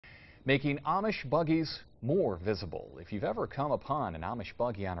making Amish buggies more visible. If you've ever come upon an Amish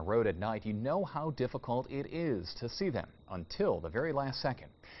buggy on a road at night, you know how difficult it is to see them until the very last second.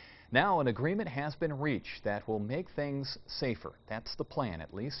 Now an agreement has been reached that will make things safer. That's the plan,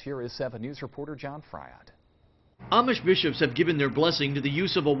 at least. Here is 7 News reporter John Friot. Amish bishops have given their blessing to the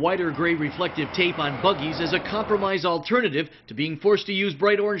use of a wider gray reflective tape on buggies as a compromise alternative to being forced to use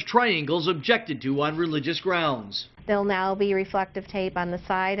bright orange triangles objected to on religious grounds. There'll now be reflective tape on the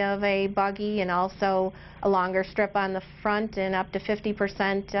side of a buggy and also a longer strip on the front and up to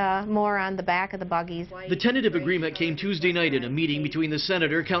 50% more on the back of the buggies. The tentative agreement came Tuesday night at a meeting between the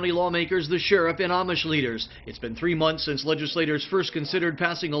senator, county lawmakers, the sheriff, and Amish leaders. It's been 3 months since legislators first considered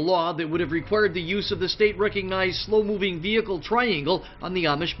passing a law that would have required the use of the state-recognized slow-moving vehicle triangle on the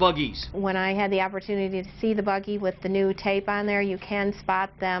Amish buggies. When I had the opportunity to see the buggy with the new tape on there, you can spot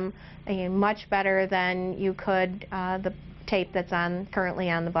them much better than you could the tape that's currently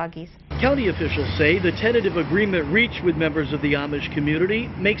on the buggies. County officials say the tentative agreement reached with members of the Amish community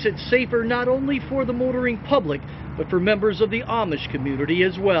makes it safer not only for the motoring public, but for members of the Amish community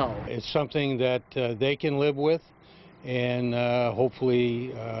as well. It's something that they can live with, and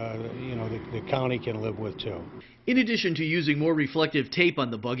hopefully, the county can live with too. In addition to using more reflective tape on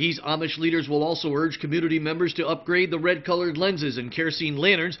the buggies, Amish leaders will also urge community members to upgrade the red-colored lenses and kerosene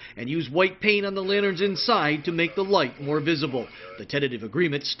lanterns and use white paint on the lanterns inside to make the light more visible. The tentative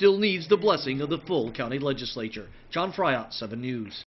agreement still needs the blessing of the full county legislature. John Friot, 7 News.